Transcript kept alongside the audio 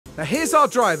Now here's our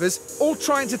drivers all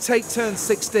trying to take turn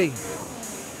 16.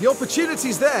 The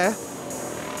opportunity's there.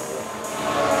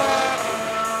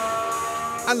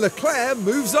 And Leclerc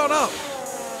moves on up.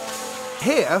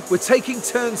 Here we're taking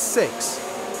turn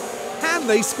 6. And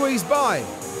they squeeze by.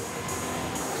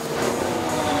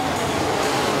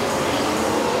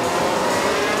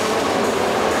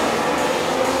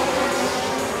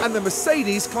 And the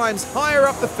Mercedes climbs higher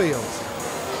up the field.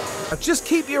 Now just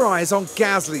keep your eyes on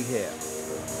Gasly here.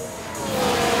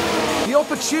 The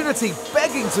opportunity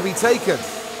begging to be taken.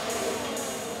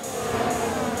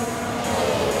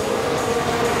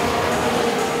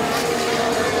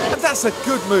 And that's a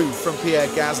good move from Pierre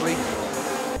Gasly.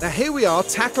 Now here we are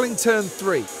tackling turn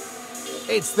 3.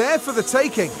 It's there for the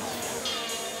taking.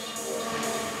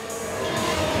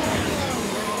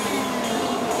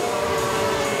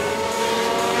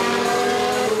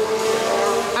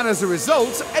 And as a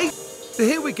result, 8. So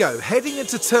here we go, heading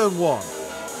into turn 1.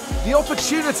 The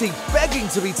opportunity begging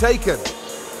to be taken.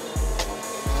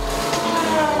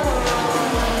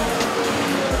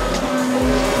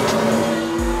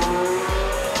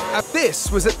 And this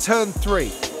was at turn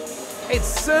 3. It's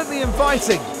certainly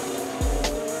inviting.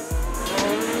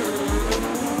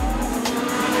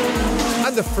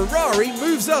 And the Ferrari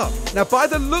moves up. Now by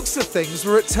the looks of things,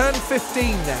 we're at turn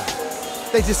 15 now.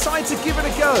 They decide to give it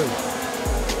a go.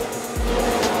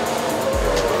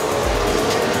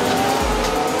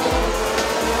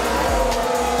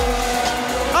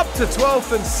 Up to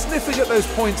 12th and sniffing at those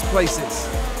points places.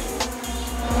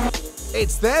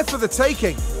 It's there for the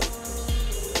taking.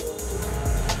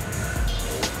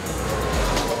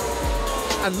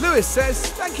 And Lewis says,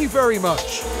 thank you very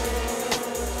much.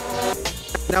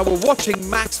 Now we're watching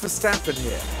Max Verstappen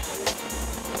here.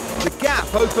 The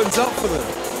gap opens up for them.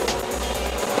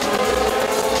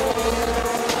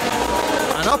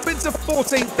 And up into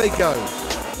 14th they go.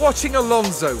 Watching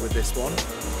Alonso with this one.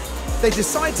 They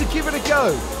decide to give it a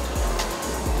go.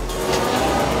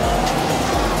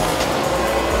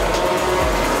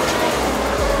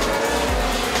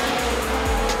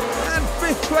 And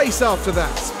 5th place after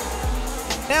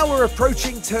that. Now we're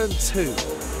approaching turn 2.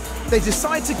 They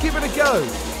decide to give it a go.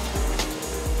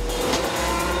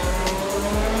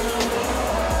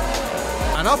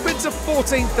 And up into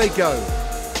 14th they go.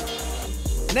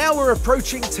 Now we're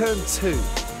approaching turn 2.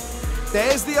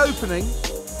 There's the opening.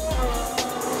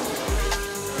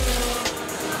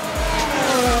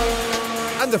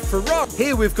 And the Ferrari.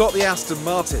 Here we've got the Aston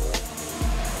Martin.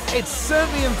 It's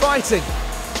certainly inviting.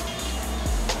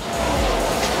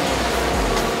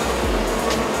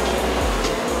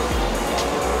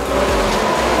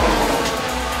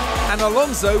 And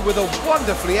Alonso with a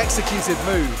wonderfully executed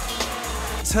move.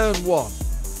 Turn 1.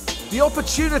 The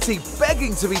opportunity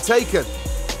begging to be taken.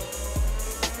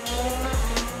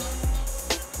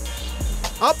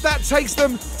 Up that takes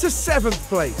them to 7th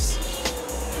place.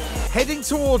 Heading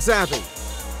towards Abbey.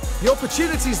 The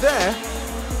opportunity's there.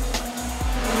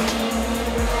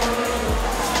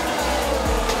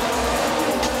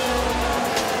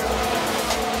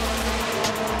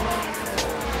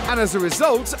 And as a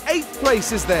result, 8th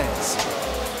place is theirs.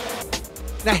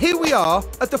 Now here we are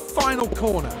at the final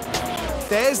corner.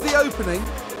 There's the opening.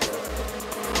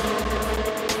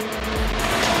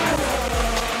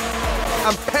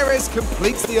 And Perez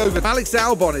completes the over. Alex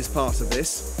Albon is part of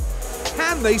this.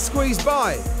 Can they squeeze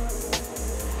by?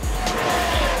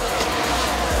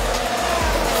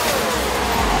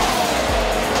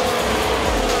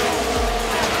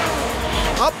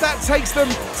 Up that takes them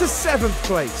to 7th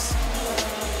place.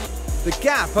 The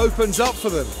gap opens up for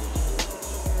them.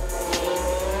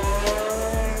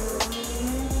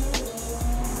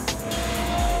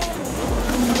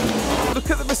 Look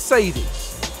at the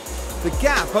Mercedes. The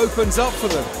gap opens up for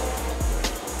them.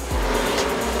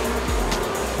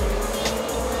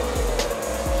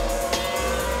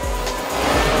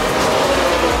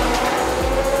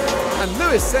 And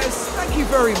Lewis says, thank you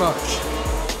very much.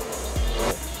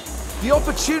 The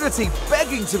opportunity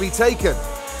begging to be taken.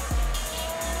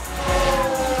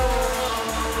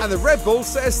 And the Red Bull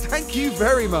says, thank you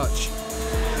very much.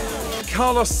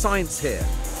 Carlos Sainz here.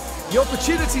 The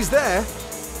opportunity's there.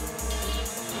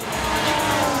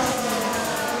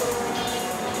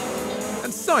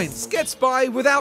 And Sainz gets by without